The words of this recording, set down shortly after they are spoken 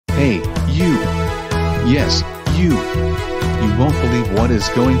Hey, you. Yes, you. You won't believe what is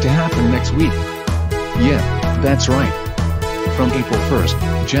going to happen next week. Yeah, that's right. From April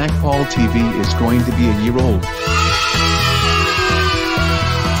 1st, Jack Paul TV is going to be a year old.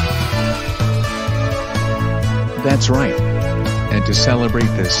 That's right. And to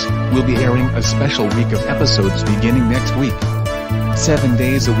celebrate this, we'll be airing a special week of episodes beginning next week. 7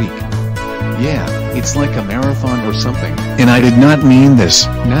 days a week. Yeah, it's like a marathon or something. And I did not mean this.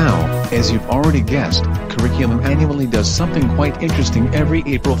 Now, as you've already guessed, Curriculum annually does something quite interesting every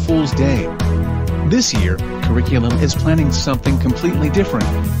April Fool's Day. This year, Curriculum is planning something completely different.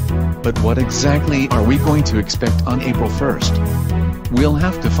 But what exactly are we going to expect on April 1st? We'll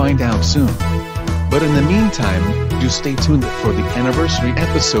have to find out soon. But in the meantime, do stay tuned for the anniversary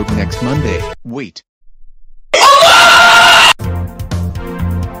episode next Monday. Wait.